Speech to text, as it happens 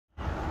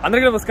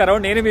అందరికీ నమస్కారం.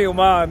 నేను మీ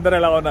ఉమా. అందరూ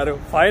ఎలా ఉన్నారు?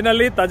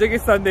 ఫైనల్లీ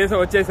తజకిస్తాన్ దేశం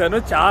వచ్చేసాను.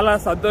 చాలా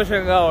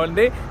సంతోషంగా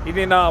ఉంది.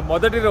 ఇది నా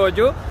మొదటి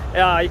రోజు.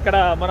 ఇక్కడ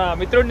మన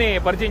మిత్రుడిని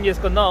పరిచయం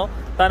చేసుకుందాం.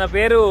 తన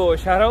పేరు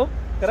షహరం.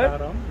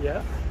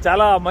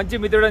 చాలా మంచి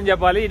మిత్రుడు అని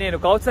చెప్పాలి. నేను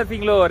కౌచ్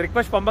సర్ఫింగ్ లో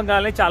రిక్వెస్ట్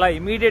పంపగానే చాలా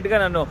ఇమీడియట్ గా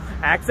నన్ను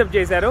యాక్సెప్ట్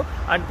చేశారు.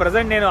 అండ్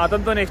ప్రజెంట్ నేను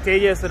అతనితోనే స్టే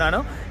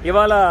చేస్తున్నాను.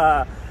 ఇవాళ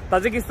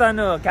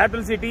తజకిస్తాన్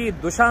క్యాపిటల్ సిటీ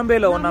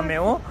దుషాంబేలో ఉన్నాం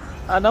మేము.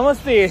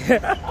 నమస్తే.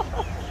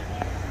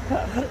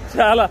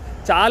 చాలా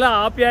చాలా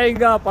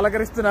ఆప్యాయంగా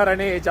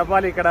పలకరిస్తున్నారని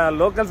చెప్పాలి. ఇక్కడ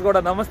లోకల్స్ కూడా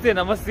నమస్తే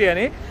నమస్తే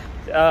అని.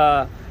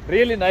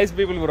 Really nice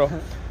people bro.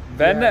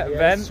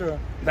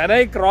 When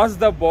I crossed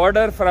the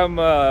border from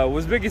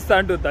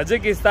Uzbekistan to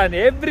Tajikistan,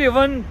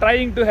 everyone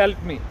trying to help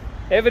me.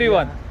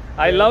 Everyone.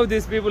 Yeah. I love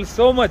these people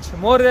so much,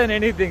 more than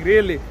anything,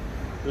 really.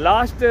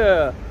 Last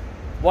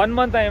 1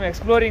 month I am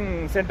exploring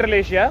Central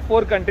Asia,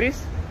 4 countries.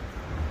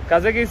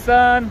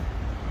 Kazakhstan,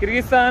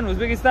 Kyrgyzstan,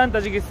 Uzbekistan,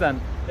 Tajikistan.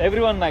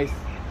 Everyone nice.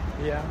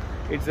 Yeah.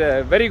 It's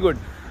very good.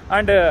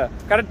 And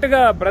correct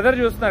గా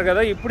brother చూస్తున్నారు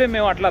కదా, ఇప్పుడే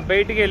మేము అట్లా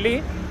బయటికి వెళ్ళి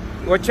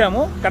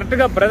వచ్చాము. Correct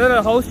గా బ్రదర్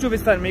హౌస్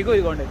చూపిస్తాను మీకు.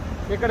 ఇదిగోండి,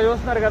 ఇక్కడ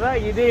చూస్తున్నారు కదా,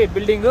 ఇది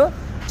బిల్డింగ్.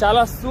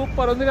 చాలా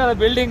సూపర్ ఉంది కదా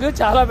బిల్డింగ్,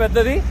 చాలా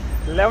పెద్దది.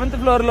 11th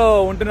ఫ్లోర్ లో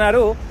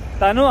ఉంటున్నారు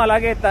తను,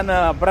 అలాగే తన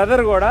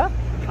బ్రదర్ కూడా.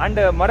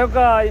 అండ్ మరొక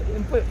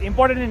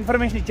ఇంపార్టెంట్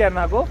ఇన్ఫర్మేషన్ ఇచ్చారు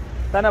నాకు.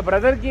 తన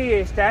బ్రదర్ కి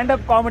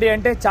స్టాండప్ కామెడీ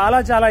అంటే చాలా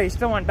చాలా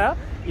ఇష్టం అంట.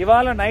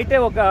 ఇవాళ నైటే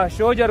ఒక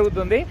షో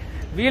జరుగుతుంది.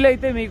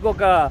 వీలైతే మీకు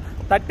ఒక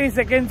 30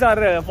 seconds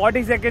ఆర్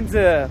 40 seconds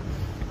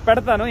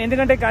పెడతాను,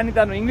 ఎందుకంటే కానీ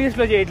తను ఇంగ్లీష్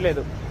లో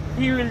చేయట్లేదు.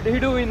 He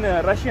do in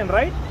Russian,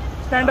 right?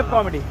 Stand up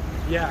comedy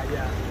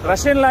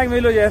Russian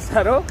language లో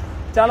చేస్తారు.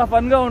 చాలా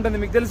ఫన్ గా ఉంటుంది.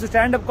 మీకు తెలుసు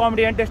స్టాండప్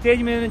కామెడీ అంటే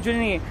స్టేజ్ మీద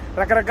నుంచి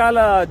రకరకాల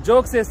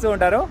జోక్స్ వేస్తూ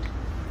ఉంటారు.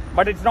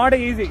 But it's not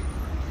easy.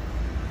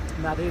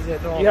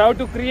 You have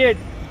to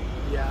create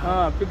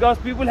because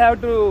people have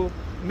to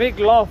make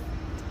laugh.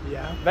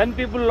 When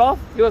people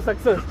laugh your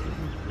success.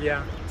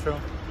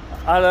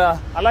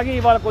 అలాగే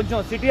ఇవాళ కొంచెం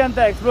సిటీ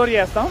అంతా ఎక్స్ప్లోర్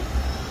చేస్తాం.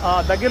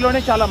 దగ్గరలోనే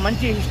చాలా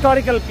మంచి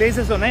హిస్టారికల్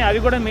ప్లేసెస్ ఉన్నాయి, అవి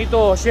కూడా మీతో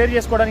షేర్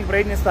చేసుకోవడానికి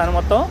ప్రయత్నిస్తాను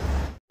మొత్తం.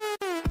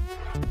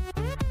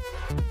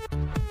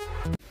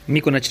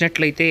 మీకు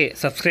నచ్చినట్లయితే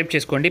సబ్స్క్రైబ్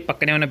చేసుకోండి,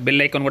 పక్కనే ఉన్న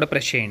బెల్ ఐకాన్ కూడా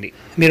ప్రెస్ చేయండి.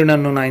 మీరు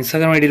నన్ను నా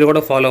ఇన్స్టాగ్రామ్ ఐడీలో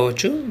కూడా ఫాలో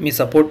అవ్వచ్చు. మీ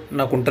సపోర్ట్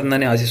నాకు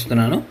ఉంటుందని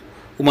ఆశిస్తున్నాను.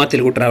 ఉమా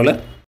తెలుగు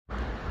ట్రావెలర్.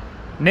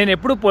 నేను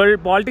ఎప్పుడు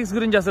పాలిటిక్స్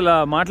గురించి అసలు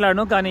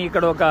మాట్లాడను, కానీ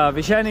ఇక్కడ ఒక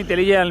విషయాన్ని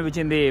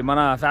తెలియజేయాలనిపించింది మన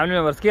ఫ్యామిలీ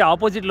మెంబర్స్కి.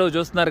 ఆపోజిట్లో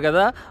చూస్తున్నారు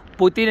కదా,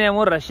 పుతిన్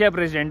ఏమో రష్యా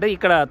ప్రెసిడెంట్,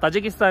 ఇక్కడ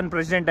తజకిస్తాన్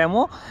ప్రెసిడెంట్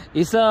ఏమో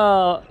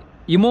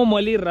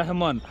ఇమోమలి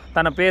రెహమాన్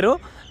తన పేరు.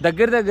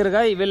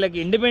 దగ్గరగా వీళ్ళకి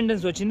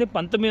ఇండిపెండెన్స్ వచ్చింది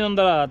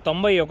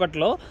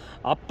 1991లో.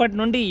 అప్పటి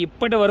నుండి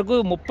ఇప్పటి వరకు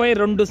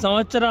 32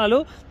 సంవత్సరాలు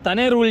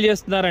తనే రూల్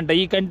చేస్తున్నారంట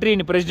ఈ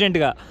కంట్రీని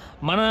ప్రెసిడెంట్గా.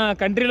 మన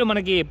కంట్రీలో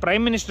మనకి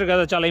ప్రైమ్ మినిస్టర్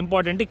కదా చాలా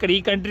ఇంపార్టెంట్, ఇక్కడ ఈ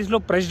కంట్రీస్లో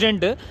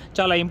ప్రెసిడెంట్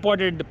చాలా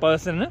ఇంపార్టెంట్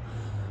పర్సన్.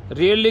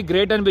 రియల్లీ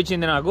గ్రేట్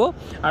అనిపించింది నాకు.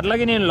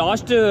 అట్లాగే నేను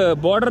లాస్ట్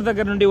బోర్డర్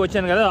దగ్గర నుండి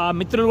వచ్చాను కదా, ఆ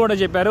మిత్రులు కూడా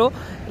చెప్పారు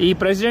ఈ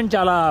ప్రెసిడెంట్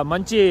చాలా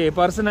మంచి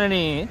పర్సన్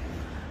అని.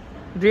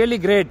 Really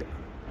great.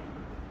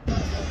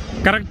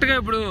 కరెక్ట్గా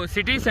ఇప్పుడు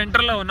సిటీ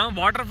సెంటర్లో ఉన్నాం.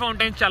 వాటర్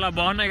ఫౌంటైన్స్ చాలా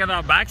బాగున్నాయి కదా,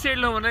 బ్యాక్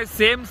సైడ్లో ఉన్నాయి.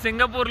 సేమ్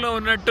సింగపూర్లో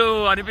ఉన్నట్టు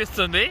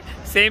అనిపిస్తుంది.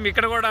 సేమ్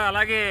ఇక్కడ కూడా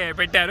అలాగే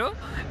పెట్టారు.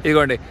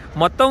 ఇదిగోండి,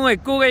 మొత్తం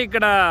ఎక్కువగా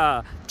ఇక్కడ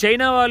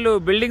చైనా వాళ్ళు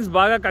బిల్డింగ్స్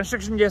బాగా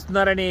కన్స్ట్రక్షన్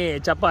చేస్తున్నారని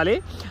చెప్పాలి.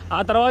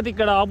 ఆ తర్వాత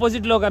ఇక్కడ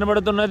ఆపోజిట్లో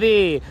కనబడుతున్నది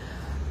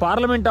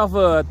పార్లమెంట్ ఆఫ్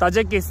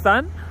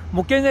తజకిస్తాన్.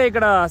 ముఖ్యంగా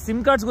ఇక్కడ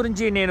సిమ్ కార్డ్స్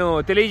గురించి నేను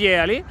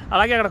తెలియజేయాలి.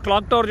 అలాగే అక్కడ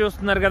క్లాక్ టవర్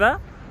చూస్తున్నారు కదా,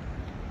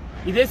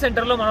 ఇదే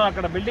సెంటర్లో మనం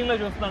అక్కడ బిల్డింగ్లో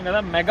చూస్తున్నాం కదా,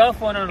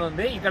 మెగాఫోన్ అని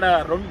ఉంది. ఇక్కడ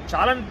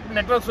చాలా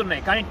నెట్వర్క్స్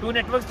ఉన్నాయి, కానీ 2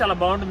 నెట్వర్క్స్ చాలా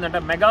బాగుంటుందంట,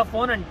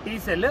 మెగాఫోన్ అండ్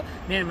టీసెల్.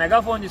 నేను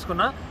మెగాఫోన్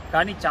తీసుకున్నా,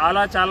 కానీ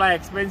చాలా చాలా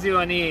ఎక్స్పెన్సివ్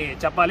అని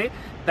చెప్పాలి.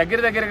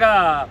 దగ్గరగా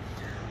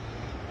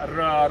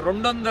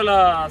 200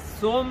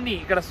 సోమ్ని,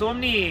 ఇక్కడ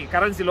సోమ్ని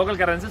కరెన్సీ,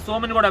 లోకల్ కరెన్సీ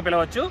సోమ్ని కూడా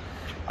పిలవచ్చు.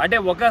 అంటే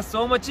ఒక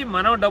సోమ్ వచ్చి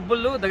మనం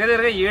డబ్బులు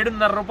దగ్గరగా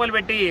 7.5 రూపాయలు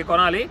పెట్టి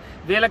కొనాలి.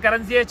 వీళ్ళ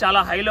కరెన్సీయే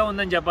చాలా హైలో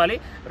ఉందని చెప్పాలి.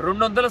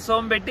 200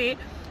 సోమ్ పెట్టి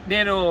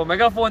నేను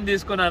మెగాఫోన్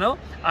తీసుకున్నాను.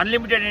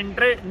 Unlimited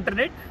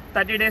internet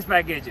 30 days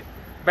package.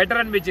 Better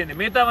అనిపించింది.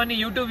 మిగతావన్నీ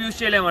YouTube use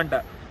చేయలేమంట.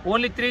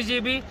 Only 3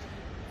 GB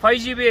 5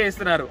 GB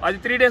ఇస్తున్నారు. అది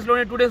 3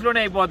 daysలోనే 2 daysలోనే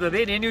అయిపోతుంది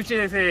నేను యూజ్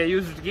చేసే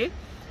యూజ్కి.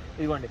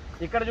 ఇదిగోండి,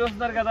 ఇక్కడ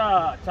చూస్తున్నారు కదా,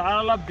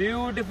 చాలా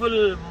బ్యూటిఫుల్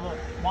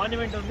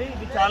మాన్యుమెంట్ ఉంది.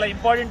 ఇది చాలా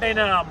ఇంపార్టెంట్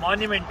అయిన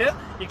మాన్యుమెంట్.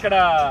 ఇక్కడ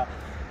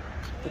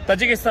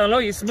తజికిస్తాన్లో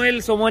ఇస్మాయిల్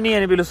సోమోని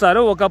అని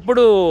పిలుస్తారు.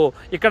 ఒకప్పుడు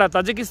ఇక్కడ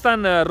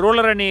తజికిస్తాన్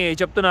రూలర్ అని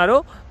చెప్తున్నారు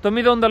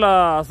 900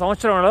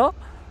 సంవత్సరంలో.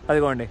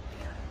 అదిగోండి,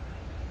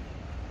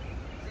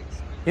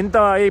 ఇంత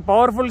ఈ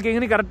పవర్ఫుల్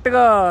కింగ్ని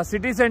కరెక్ట్గా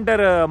సిటీ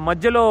సెంటర్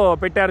మధ్యలో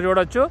పెట్టారు,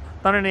 చూడొచ్చు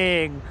తనని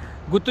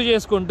గుర్తు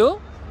చేసుకుంటూ.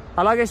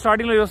 అలాగే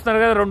స్టార్టింగ్లో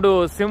చూస్తున్నారు కదా, 2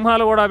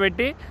 సింహాలు కూడా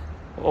పెట్టి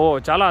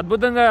చాలా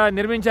అద్భుతంగా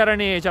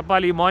నిర్మించారని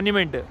చెప్పాలి ఈ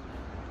మాన్యుమెంట్.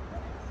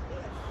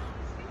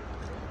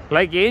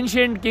 లైక్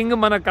ఏన్షియంట్ కింగ్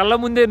మన కళ్ళ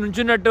ముందే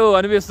నుంచున్నట్టు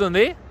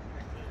అనిపిస్తుంది.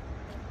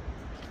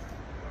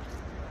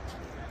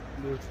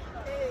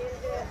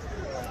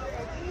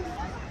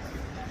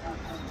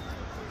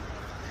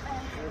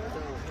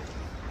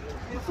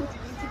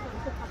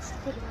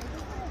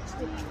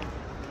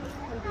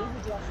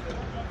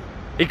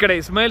 ఇక్కడ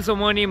ఇస్మాయిల్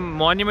సొమోని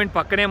మాన్యుమెంట్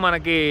పక్కనే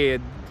మనకి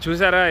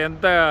చూసారా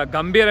ఎంత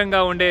గంభీరంగా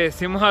ఉండే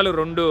సింహాలు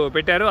 2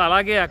 పెట్టారు.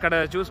 అలాగే అక్కడ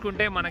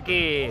చూసుకుంటే మనకి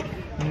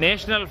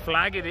నేషనల్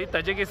ఫ్లాగ్ ఇది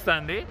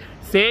తజికిస్తాన్ది.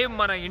 సేమ్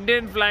మన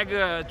ఇండియన్ ఫ్లాగ్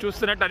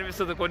చూస్తున్నట్టు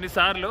అనిపిస్తుంది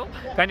కొన్నిసార్లు,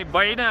 కానీ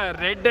పైన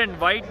red and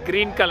white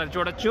green colour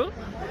చూడొచ్చు.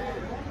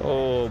 ఓ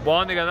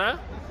బాగుంది కదా.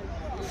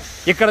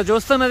 ఇక్కడ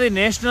చూస్తున్నది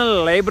నేషనల్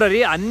లైబ్రరీ.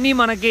 అన్నీ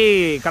మనకి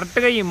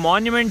కరెక్ట్గా ఈ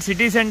మాన్యుమెంట్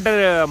సిటీ సెంటర్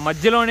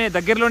మధ్యలోనే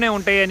దగ్గరలోనే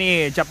ఉంటాయని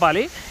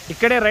చెప్పాలి.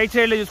 ఇక్కడే రైట్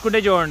సైడ్లో చూసుకుంటే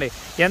చూడండి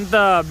ఎంత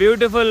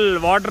బ్యూటిఫుల్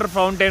వాటర్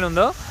ఫౌంటైన్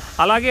ఉందో.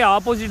 అలాగే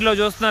ఆపోజిట్లో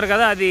చూస్తున్నారు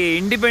కదా అది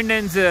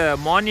ఇండిపెండెన్స్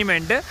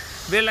మాన్యుమెంట్.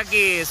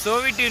 వీళ్ళకి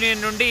సోవియట్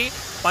యూనియన్ నుండి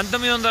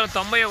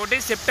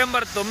 1991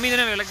 సెప్టెంబర్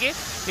 9న వీళ్ళకి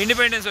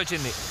ఇండిపెండెన్స్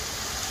వచ్చింది.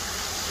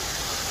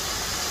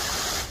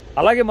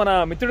 అలాగే మన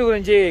మిత్రుడి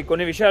గురించి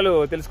కొన్ని విషయాలు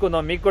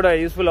తెలుసుకుందాం, మీకు కూడా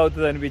యూస్ఫుల్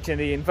అవుతుంది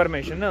అనిపించింది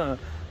ఇన్ఫర్మేషన్.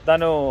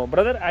 తను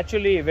brother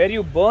actually where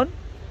you Born?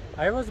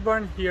 I was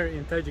born here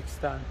in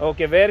Tajikistan.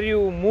 Okay, where you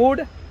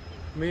moved?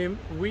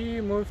 We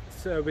moved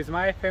with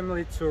my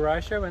family to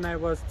Russia when I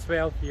was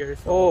 12 years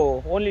old.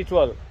 Oh, only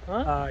 12?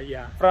 Huh?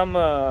 Yeah. From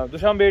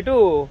Dushanbe to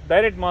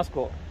direct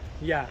Moscow?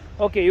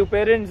 Yeah. Okay, your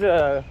parents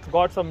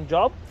got some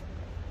job?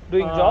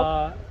 Doing job?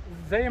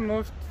 They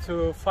moved to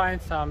find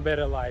some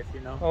better life,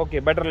 you know.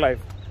 Okay, better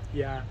life.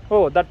 Yeah.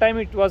 Oh, that time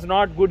it was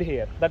not good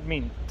here. That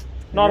means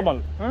normal.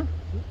 Yeah. Huh?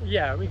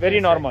 Yeah,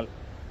 very normal.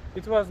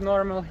 It was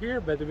normal here,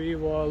 but we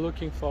were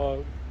looking for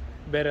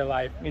better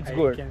life. It's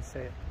good. I can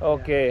say.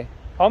 Okay. Yeah.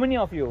 How many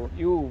of you?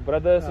 You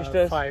brothers,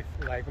 sisters? 5.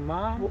 Like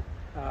mom,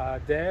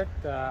 dad,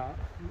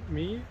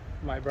 me,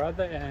 my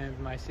brother, and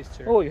my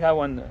sister. Oh, you have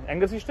one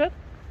younger sister?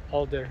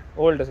 Older.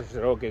 Older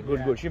sister. Okay, good,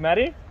 Yeah. good. She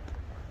married?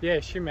 Yeah,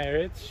 she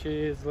married. She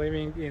is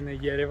living in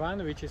Yerevan,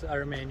 which is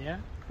Armenia.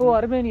 Oh,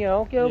 Armenia.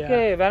 Okay,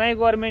 okay. Yeah. When I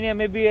go Armenia,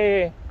 maybe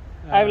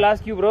I will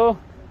ask you, bro.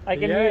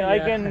 I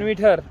can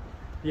meet her.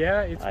 Yeah,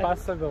 it's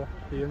possible,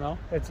 you know.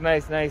 It's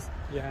nice, nice.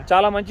 Yeah.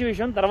 చాలా మంచి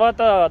విషయం.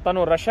 తర్వాత తను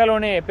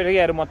రష్యాలోనే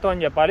పెరిగారు మొత్తం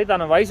అని చెప్పాలి.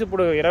 తన వయసు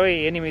ఇప్పుడు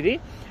 28.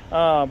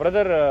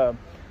 Brother,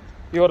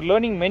 you are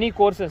learning many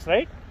courses,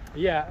 right?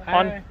 Yeah.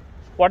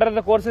 What are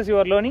the courses you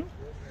are learning?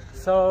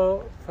 So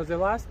for the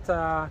last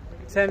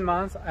 10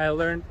 months, I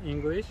learned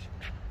English,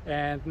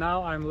 and now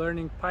I'm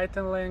learning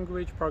Python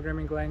language,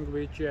 programming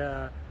language.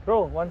 Bro,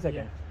 one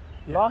second.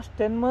 Yeah. Last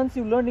 10 months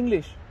you learned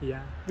English.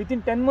 Yeah. Within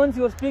 10 months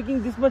you are speaking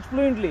this much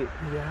fluently.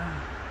 Yeah.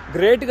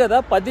 Great కదా.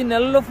 10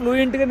 నెలల్లో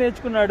ఫ్లూయెంట్గా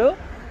నేర్చుకున్నాడు.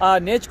 ఆ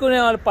నేర్చుకునే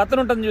వాళ్ళ పతన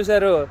ఉంటుంది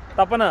చూసారు,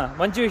 తపన,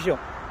 మంచి విషయం.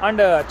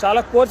 అండ్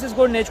చాలా కోర్సెస్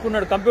కూడా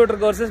నేర్చుకున్నాడు, కంప్యూటర్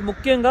కోర్సెస్,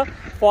 ముఖ్యంగా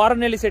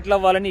ఫారెన్ వెళ్ళి సెటిల్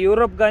అవ్వాలని,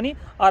 యూరోప్ కానీ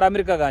ఆర్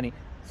అమెరికా కానీ.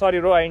 Sorry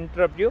bro, I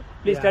interrupt you.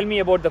 Please tell me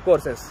about the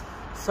courses.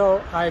 So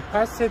I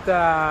passed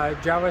the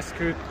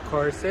JavaScript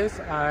courses.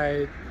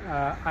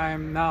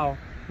 I'm now,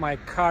 my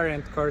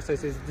current courses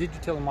is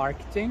digital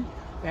marketing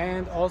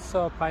and also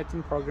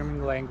Python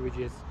programming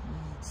languages.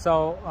 So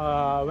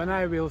when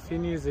I will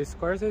finish these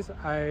courses,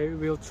 I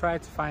will try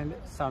to find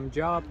some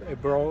job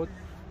abroad.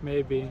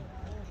 Maybe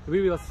we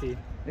will see.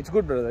 It's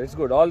good, brother. It's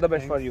good. All the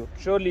best for you.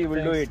 Surely you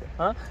will do it.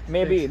 Huh?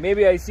 Thanks.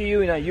 Maybe I see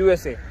you in a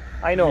USA.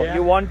 I know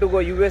you want to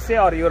go USA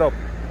or Europe.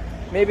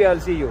 Maybe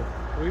I'll see you.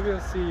 We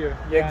will see you.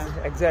 Yeah.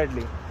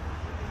 Exactly.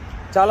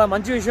 చాలా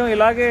మంచి విషయం.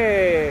 ఇలాగే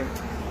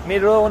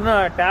మీరు ఉన్న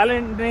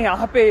టాలెంట్ని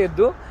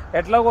ఆపేయద్దు.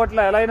 ఎట్లాగో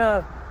అట్లా ఎలా అయినా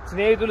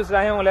స్నేహితులు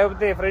సహాయం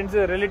లేకపోతే ఫ్రెండ్స్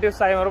రిలేటివ్స్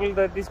సహాయం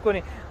ఎవరితో తీసుకొని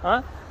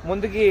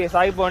ముందుకి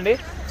సాగిపోండి.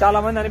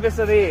 చాలామంది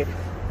అనిపిస్తుంది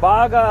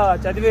బాగా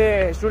చదివే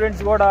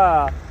స్టూడెంట్స్ కూడా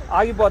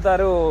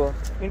ఆగిపోతారు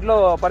ఇంట్లో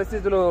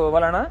పరిస్థితుల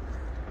వలన.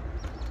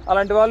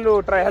 అలాంటి వాళ్ళు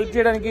హెల్ప్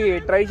చేయడానికి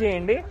ట్రై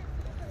చేయండి.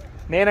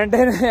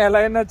 నేనంటే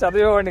ఎలా అయినా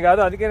చదివేవాడిని కాదు,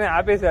 అందుకే నేను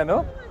ఆపేశాను.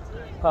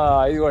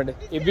 ఇదిగోండి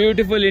ఈ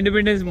బ్యూటిఫుల్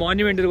ఇండిపెండెన్స్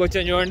మాన్యుమెంట్ దగ్గరికి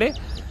వచ్చాను చూడండి,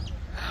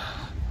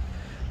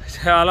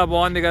 చాలా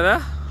బాగుంది కదా.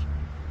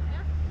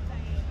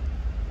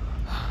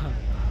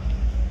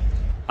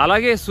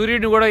 అలాగే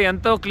సూర్యుడిని కూడా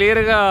ఎంతో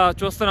క్లియర్గా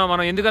చూస్తున్నాం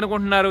మనం. ఎందుకు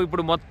అనుకుంటున్నారు?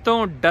 ఇప్పుడు మొత్తం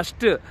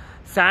డస్ట్,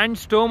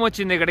 శాండ్ స్టోమ్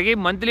వచ్చింది ఇక్కడికి.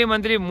 మంత్లీ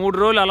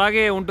 3 రోజులు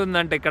అలాగే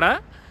ఉంటుందంట ఇక్కడ.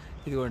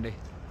 ఇదిగోండి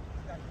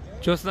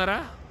చూస్తున్నారా,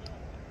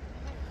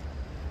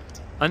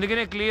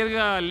 అందుకనే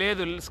క్లియర్గా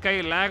లేదు స్కై,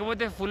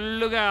 లేకపోతే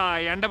ఫుల్గా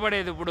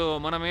ఎండపడేది ఇప్పుడు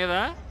మన మీద.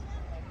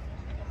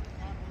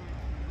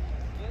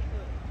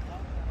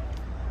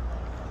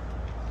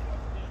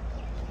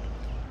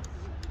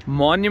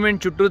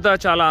 మాన్యుమెంట్ చుట్టూతా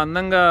చాలా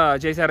అందంగా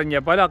చేశారని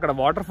చెప్పాలి. అక్కడ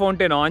వాటర్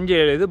ఫౌంటైన్ ఆన్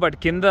చేయలేదు, బట్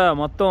కింద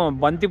మొత్తం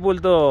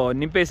బంతిపూలతో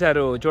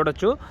నింపేశారు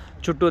చూడొచ్చు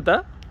చుట్టూతా.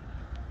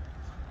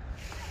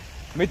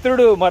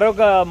 మిత్రుడు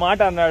మరొక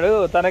మాట అన్నాడు,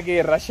 తనకి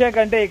రష్యా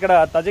కంటే ఇక్కడ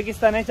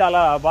తజికిస్తానే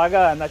చాలా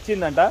బాగా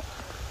నచ్చిందంట.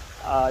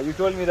 You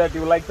told me that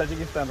you like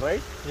Tajikistan,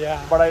 right? Yeah.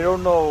 But I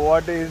don't know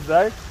what is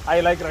that. I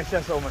like Russia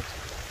so much.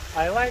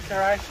 I like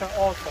Russia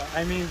also.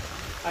 I mean,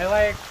 I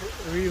like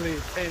really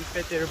Saint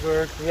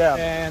Petersburg. Yeah.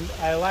 And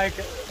I like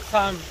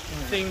some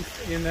things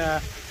in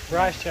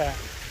Russia.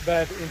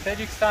 But in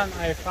Tajikistan,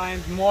 I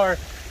find more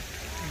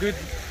good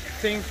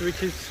things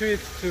which is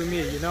sweet to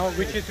me, you know,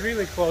 which is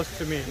really close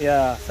to me.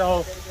 Yeah. So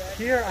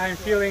here I'm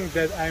feeling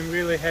that I'm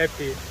really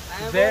happy.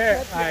 There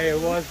I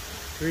was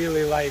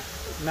really like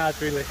not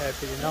really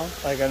happy, you know.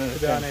 I can To be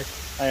understand. honest.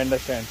 I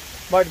understand.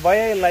 But why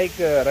I like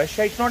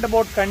Russia, it's not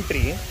about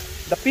country.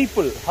 The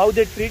people, how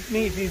they treat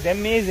me, it is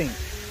amazing.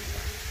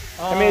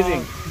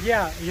 Amazing.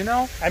 Yeah, you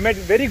know, I met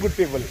very good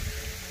people.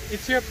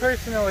 it's your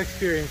personal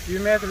experience. You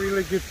met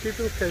really good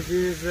people because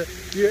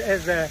you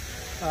as a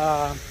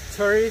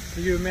tourist,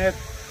 you met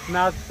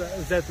not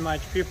that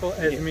much people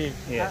as me.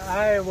 Yes.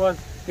 I was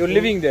You're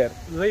living there.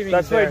 living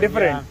That's there. why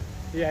different.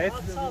 Yeah,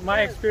 my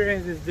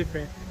experience is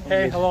different.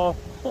 Hey, hello.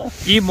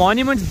 ఈ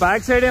monuments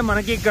back సైడే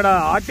మనకి ఇక్కడ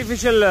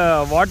artificial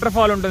water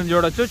fall ఉంటుంది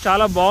చూడొచ్చు.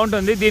 చాలా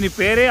బాగుంటుంది. దీని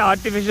పేరే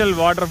ఆర్టిఫిషియల్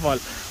వాటర్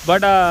ఫాల్.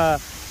 బట్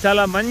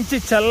చాలా మంచి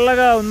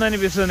చల్లగా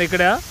ఉందనిపిస్తుంది.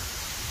 ఇక్కడ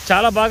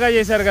చాలా బాగా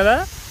చేశారు కదా,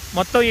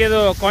 మొత్తం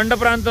ఏదో కొండ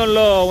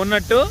ప్రాంతంలో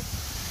ఉన్నట్టు.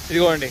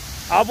 ఇదిగోండి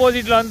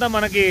ఆపోజిట్లో అంతా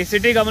మనకి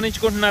సిటీ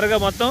గమనించుకుంటున్నారుగా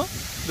మొత్తం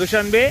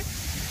దుషన్బే.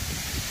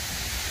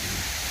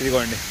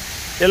 ఇదిగోండి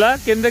ఇలా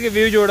కిందకి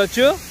వ్యూ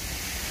చూడొచ్చు.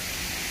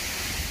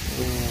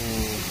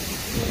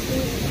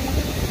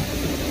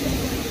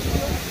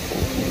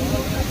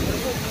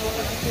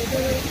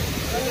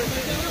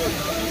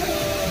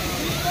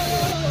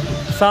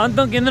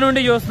 శాంతం కింద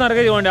నుండి చూస్తున్నారు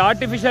కదా, ఇదిగోండి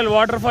ఆర్టిఫిషియల్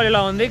వాటర్ ఫాల్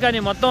ఇలా ఉంది. కానీ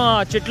మొత్తం ఆ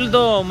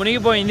చెట్లతో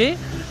మునిగిపోయింది.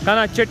 కానీ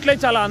ఆ చెట్లే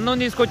చాలా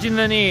అందం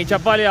తీసుకొచ్చిందని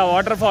చెప్పాలి. ఆ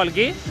వాటర్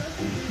ఫాల్కి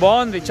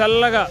బాగుంది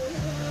చల్లగా.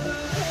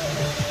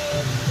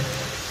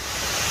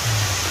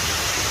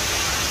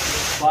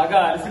 బాగా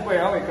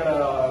అలసిపోయాం. ఇక్కడ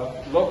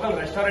లోకల్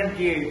రెస్టారెంట్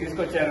కి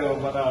తీసుకొచ్చారు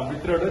మన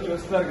మిత్రుడు.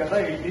 చూస్తున్నారు కదా,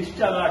 ఈ డిష్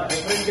చాలా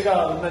డిఫరెంట్ గా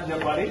ఉందని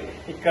చెప్పాలి.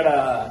 ఇక్కడ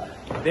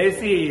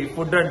దేశీ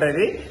ఫుడ్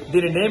అంటది.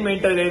 దీని నేమ్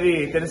ఏంటనేది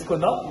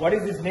తెలుసుకుందాం. What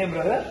is this name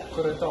brother?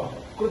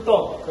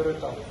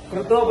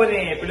 కృతోబ్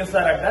అని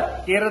పిలుస్తారంట.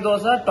 కీర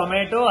దోస,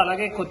 టొమాటో,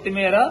 అలాగే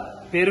కొత్తిమీర,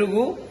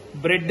 పెరుగు,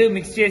 బ్రెడ్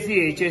మిక్స్ చేసి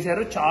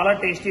చేశారు. చాలా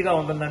టేస్టీగా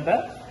ఉంటుందంట.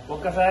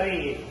 ఒక్కసారి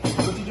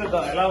రుచి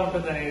చూద్దాం ఎలా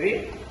ఉంటుంది అనేది.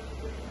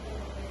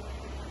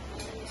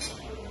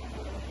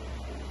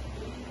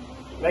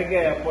 లైక్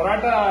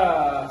పొరాటా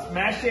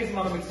స్మాష్ చేసి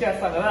మనం మిక్స్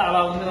చేస్తాం కదా,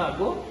 అలా ఉంది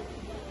నాకు.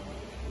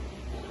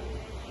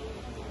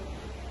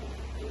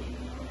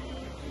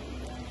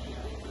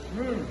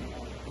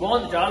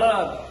 బాగుంది, చాలా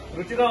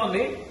రుచిగా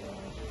ఉంది,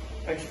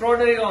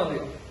 ఎక్స్ట్రాడనరీగా ఉంది.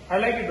 I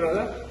like it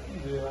brother.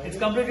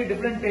 It's completely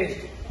different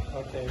taste.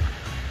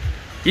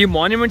 ఈ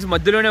మాన్యుమెంట్స్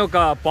మధ్యలోనే ఒక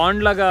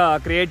పాండ్ లాగా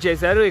క్రియేట్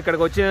చేశారు.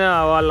 ఇక్కడికి వచ్చిన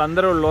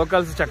వాళ్ళందరూ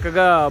లోకల్స్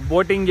చక్కగా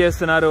బోటింగ్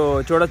చేస్తున్నారు.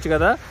 చూడొచ్చు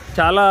కదా,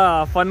 చాలా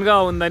ఫన్ గా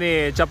ఉందని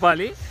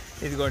చెప్పాలి.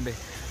 ఇదిగోండి.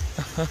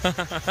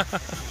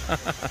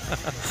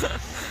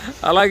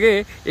 అలాగే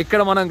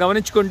ఇక్కడ మనం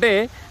గమనించుకుంటే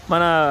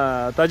మన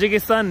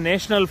తజికిస్తాన్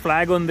నేషనల్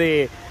ఫ్లాగ్ ఉంది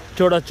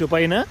చూడొచ్చు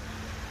పైన.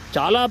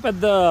 చాలా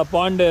పెద్ద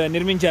పాండ్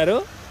నిర్మించారు.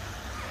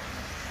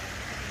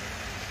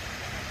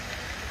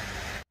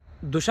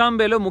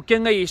 దుషాంబేలో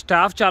ముఖ్యంగా ఈ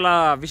స్టాఫ్ చాలా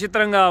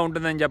విచిత్రంగా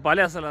ఉంటుందని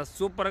చెప్పాలి. అసలు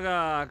సూపర్గా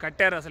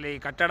కట్టారు అసలు ఈ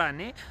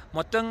కట్టడాన్ని.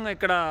 మొత్తం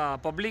ఇక్కడ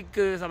పబ్లిక్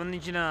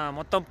సంబంధించిన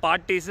మొత్తం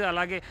పార్టీస్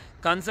అలాగే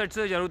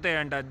కన్సర్ట్స్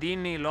జరుగుతాయంట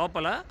దీన్ని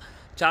లోపల.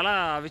 చాలా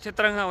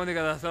విచిత్రంగా ఉంది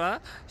కదా అసలు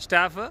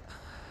స్టాఫ్.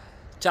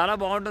 చాలా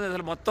బాగుంటుంది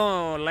అసలు. మొత్తం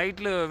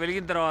లైట్లు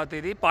వెలిగిన తర్వాత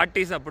ఇది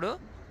పార్టీస్ అప్పుడు.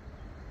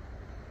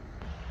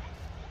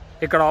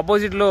 ఇక్కడ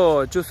ఆపోజిట్లో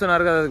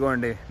చూస్తున్నారు కదా,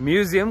 ఇదిగోండి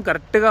మ్యూజియం.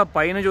 కరెక్ట్గా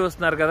పైన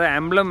చూస్తున్నారు కదా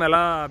ఎంబ్లమ్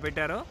ఎలా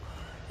పెట్టారో.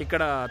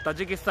 ఇక్కడ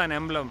తజికిస్తాన్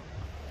ఎంబ్లమ్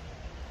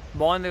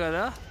బాగుంది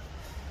కదా.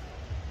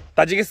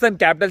 తజికిస్తాన్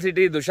క్యాపిటల్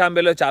సిటీ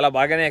దుషాంబేలో చాలా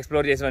బాగానే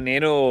ఎక్స్ప్లోర్ చేసాను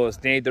నేను,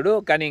 స్నేహితుడు.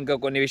 కానీ ఇంకా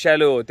కొన్ని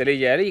విషయాలు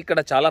తెలియజేయాలి. ఇక్కడ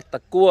చాలా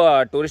తక్కువ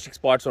టూరిస్టిక్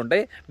స్పాట్స్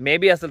ఉంటాయి.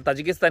 మేబీ అసలు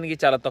తజికిస్తాన్కి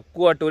చాలా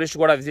తక్కువ టూరిస్ట్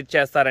కూడా విజిట్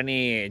చేస్తారని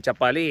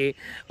చెప్పాలి.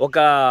 ఒక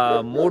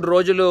 3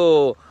 రోజులు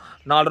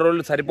 4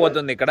 రోజులు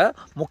సరిపోతుంది ఇక్కడ.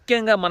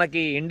 ముఖ్యంగా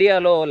మనకి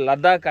ఇండియాలో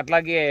లద్దాఖ్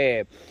అట్లాగే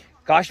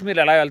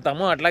కాశ్మీర్ ఎలా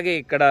వెళ్తామో అట్లాగే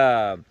ఇక్కడ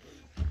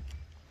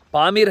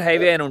పామీర్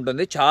హైవే అని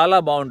ఉంటుంది, చాలా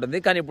బాగుంటుంది.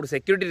 కానీ ఇప్పుడు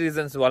సెక్యూరిటీ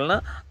రీజన్స్ వలన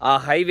ఆ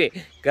హైవే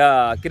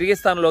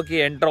కిర్గిస్తాన్లోకి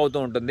ఎంటర్ అవుతూ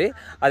ఉంటుంది.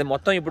 అది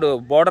మొత్తం ఇప్పుడు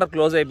బోర్డర్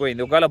క్లోజ్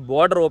అయిపోయింది. ఒకవేళ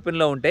బోర్డర్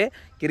ఓపెన్లో ఉంటే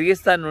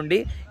కిర్గిస్తాన్ నుండి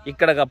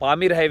ఇక్కడ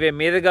పామీర్ హైవే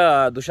మీదుగా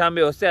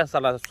దుషాంబే వస్తే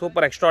అసలు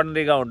సూపర్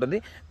ఎక్స్ట్రాడినరీగా ఉంటుంది.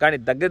 కానీ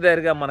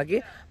దగ్గరగా మనకి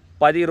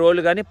 10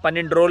 రోజులు కానీ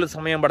 12 రోజులు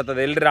సమయం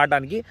పడుతుంది వెళ్ళి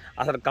రావడానికి.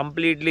 అసలు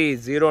కంప్లీట్లీ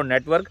జీరో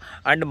నెట్వర్క్.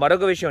 అండ్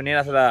మరొక విషయం, నేను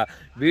అసలు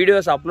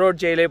వీడియోస్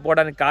అప్లోడ్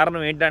చేయలేకపోవడానికి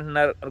కారణం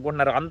ఏంటంటున్నారు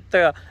అనుకుంటున్నారు,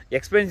 అంత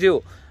ఎక్స్పెన్సివ్.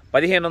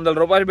 1500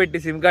 రూపాయలు పెట్టి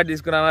సిమ్ కార్డ్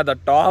తీసుకున్నాను, ద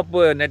టాప్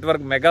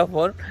నెట్వర్క్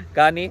మెగాఫోన్.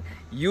 కానీ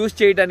యూజ్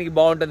చేయడానికి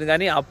బాగుంటుంది,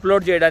 కానీ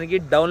అప్లోడ్ చేయడానికి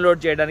డౌన్లోడ్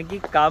చేయడానికి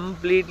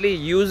కంప్లీట్లీ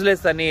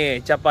యూజ్లెస్ అని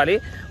చెప్పాలి.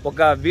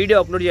 ఒక వీడియో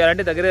అప్లోడ్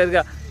చేయాలంటే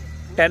దగ్గరగా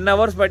 10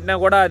 అవర్స్ పట్టినా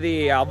కూడా అది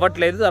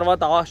అవ్వట్లేదు.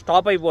 తర్వాత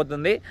స్టాప్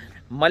అయిపోతుంది.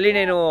 మళ్ళీ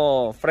నేను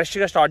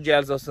ఫ్రెష్గా స్టార్ట్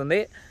చేయాల్సి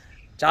వస్తుంది.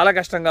 చాలా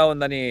కష్టంగా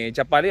ఉందని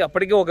చెప్పాలి.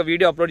 అప్పటికే ఒక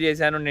వీడియో అప్లోడ్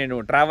చేశాను. నేను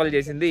ట్రావెల్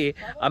చేసింది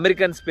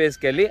అమెరికన్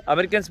స్పేస్కి వెళ్ళి.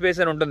 అమెరికన్ స్పేస్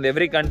అని ఉంటుంది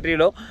ఎవ్రీ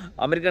కంట్రీలో.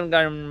 అమెరికన్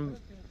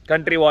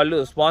కంట్రీ వాళ్ళు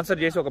స్పాన్సర్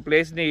చేసి ఒక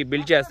ప్లేస్ని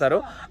బిల్డ్ చేస్తారు.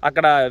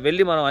 అక్కడ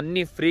వెళ్ళి మనం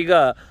అన్ని ఫ్రీగా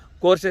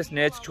కోర్సెస్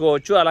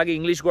నేర్చుకోవచ్చు, అలాగే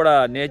ఇంగ్లీష్ కూడా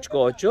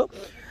నేర్చుకోవచ్చు.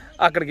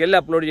 అక్కడికి వెళ్ళి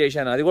అప్లోడ్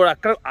చేశాను. అది కూడా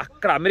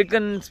అక్కడ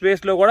అమెరికన్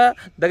స్పేస్లో కూడా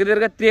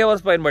దగ్గరగా 3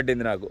 అవర్స్ పైన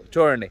పట్టింది నాకు.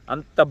 చూడండి,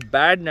 అంత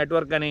బ్యాడ్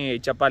నెట్వర్క్ అని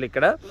చెప్పాలి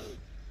ఇక్కడ.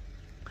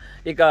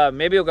 ఇక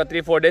మేబీ ఒక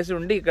 3-4 డేస్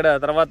ఉండి ఇక్కడ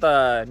తర్వాత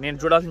నేను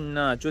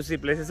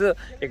చూసి ప్లేసెస్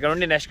ఇక్కడ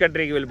నుండి నెక్స్ట్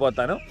కంట్రీకి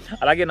వెళ్ళిపోతాను.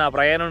 అలాగే నా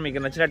ప్రయాణం మీకు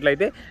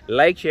నచ్చినట్లయితే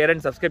లైక్, షేర్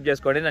అండ్ సబ్స్క్రైబ్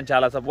చేసుకోండి. నన్ను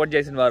చాలా సపోర్ట్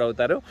చేసిన వారు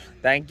అవుతారు.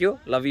 Thank you,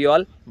 love you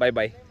all, by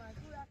by.